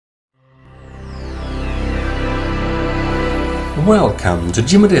Welcome to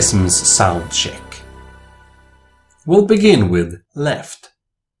Jimodism's sound check. We'll begin with left,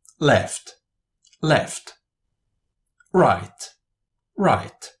 left, left, right,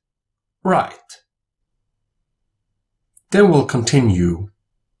 right, right. Then we'll continue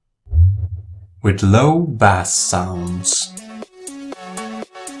with low bass sounds.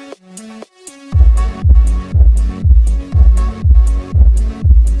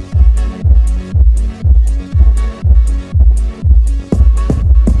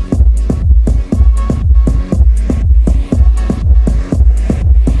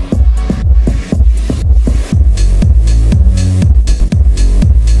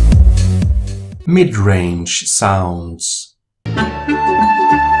 Mid-range sounds.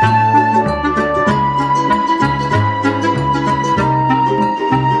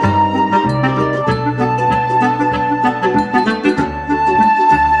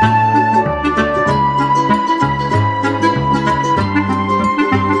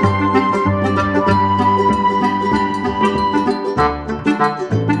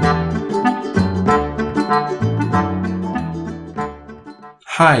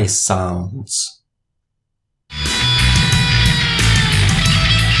 High sounds.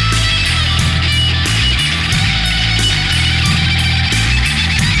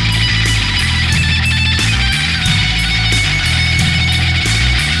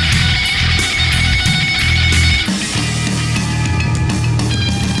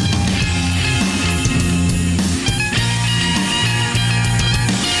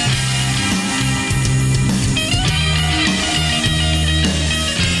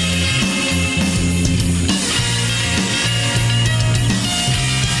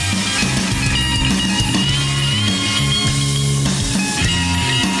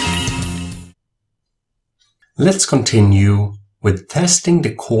 Let's continue with testing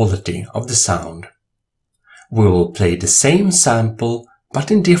the quality of the sound. We will play the same sample but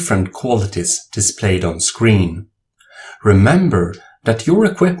in different qualities displayed on screen. Remember that your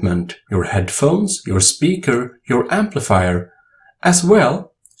equipment, your headphones, your speaker, your amplifier, as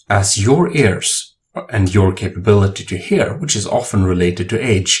well as your ears and your capability to hear, which is often related to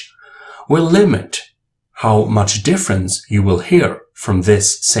age, will limit how much difference you will hear from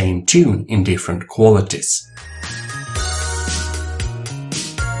this same tune in different qualities.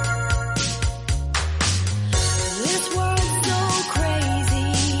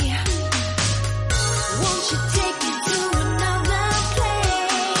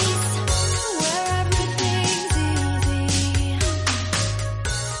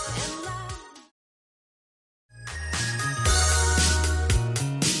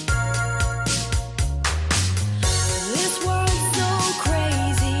 This world's so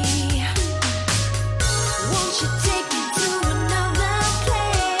crazy.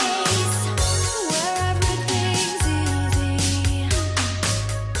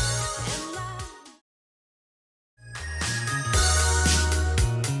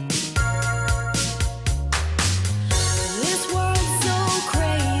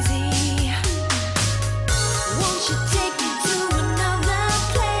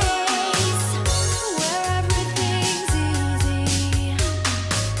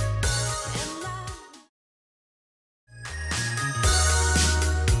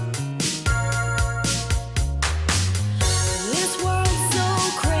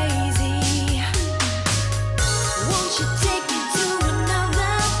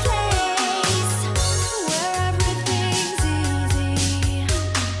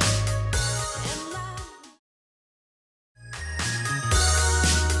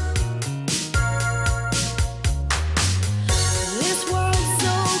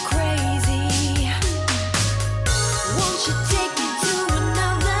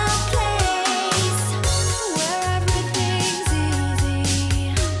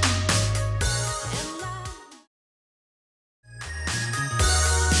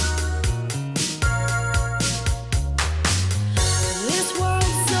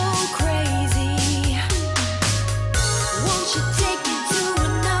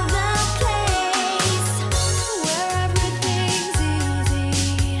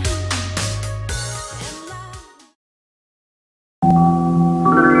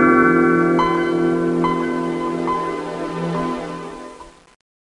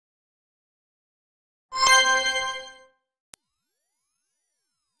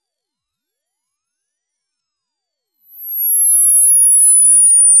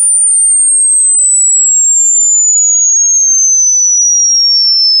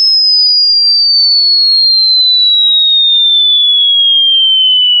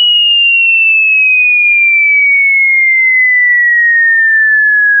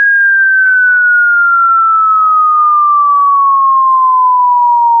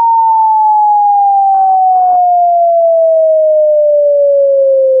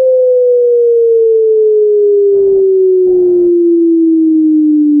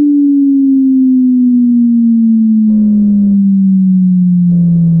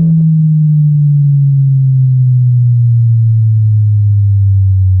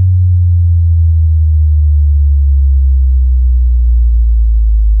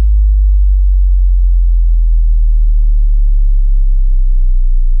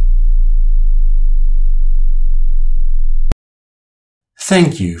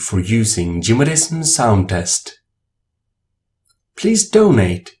 Thank you for using Jimadism Sound Test. Please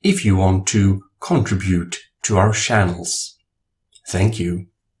donate if you want to contribute to our channels. Thank you.